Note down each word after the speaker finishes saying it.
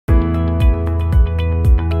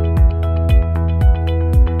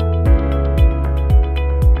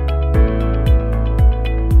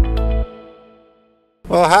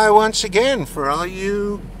Well, hi once again for all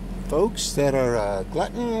you folks that are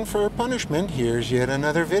glutton for punishment. Here's yet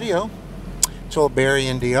another video. It's old Barry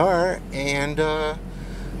in DR, and a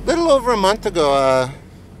little over a month ago,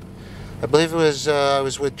 I believe it was, I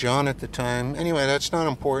was with John at the time. Anyway, that's not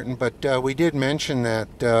important, but we did mention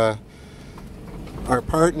that our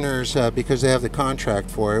partners, because they have the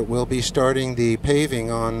contract for it, will be starting the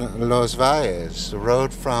paving on Los Valles, the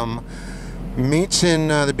road from meets in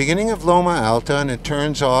the beginning of Loma Alta, and it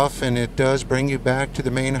turns off, and it does bring you back to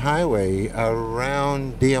the main highway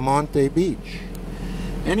around Diamante Beach.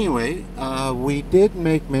 Anyway, we did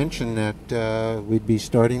make mention that we'd be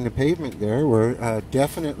starting the pavement there. We're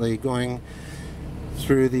definitely going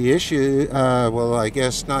through the issue, well, I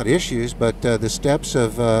guess not issues, but the steps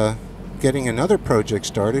of getting another project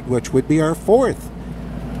started, which would be our fourth.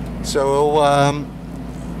 So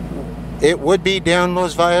it would be down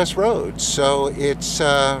Los Valles Road, so it's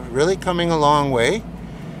really coming a long way.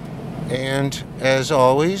 And as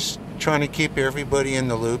always, trying to keep everybody in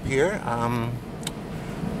the loop here.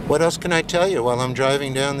 What else can I tell you while I'm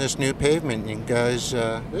driving down this new pavement? You guys,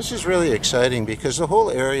 this is really exciting because the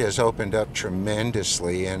whole area has opened up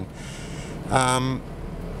tremendously, and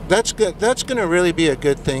that's good. That's going to really be a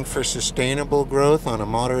good thing for sustainable growth on a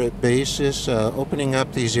moderate basis. Opening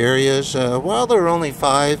up these areas, while they're only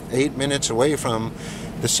 5-8 minutes away from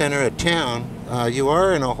the center of town, you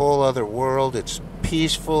are in a whole other world. It's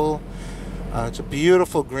peaceful. It's a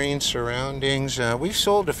beautiful green surroundings. We've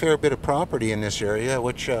sold a fair bit of property in this area,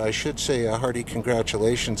 which I should say a hearty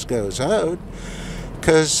congratulations goes out,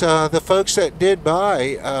 because the folks that did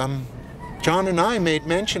buy, John and I made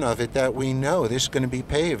mention of it, that we know this is going to be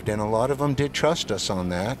paved, and a lot of them did trust us on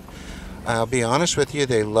that. I'll be honest with you,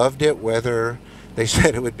 they loved it, whether they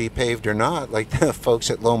said it would be paved or not, like the folks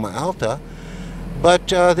at Loma Alta. But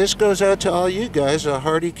this goes out to all you guys, a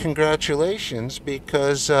hearty congratulations,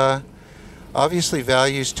 because obviously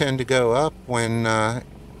values tend to go up when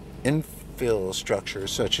infill structure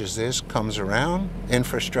such as this comes around,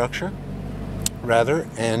 infrastructure rather,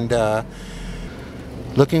 and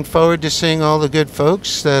looking forward to seeing all the good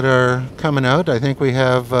folks that are coming out. I think we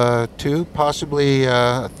have two, possibly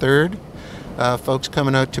a third folks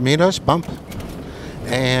coming out to meet us, bump,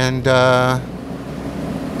 and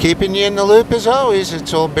keeping you in the loop as always.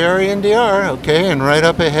 It's old Barry in DR, okay? And right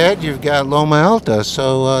up ahead you've got Loma Alta,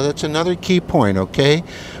 so that's another key point, okay?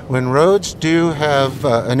 When roads do have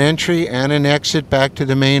an entry and an exit back to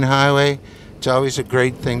the main highway, it's always a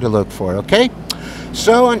great thing to look for, okay?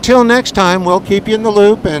 So until next time, we'll keep you in the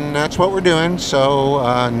loop, and that's what we're doing. So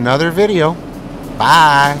another video.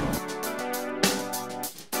 Bye.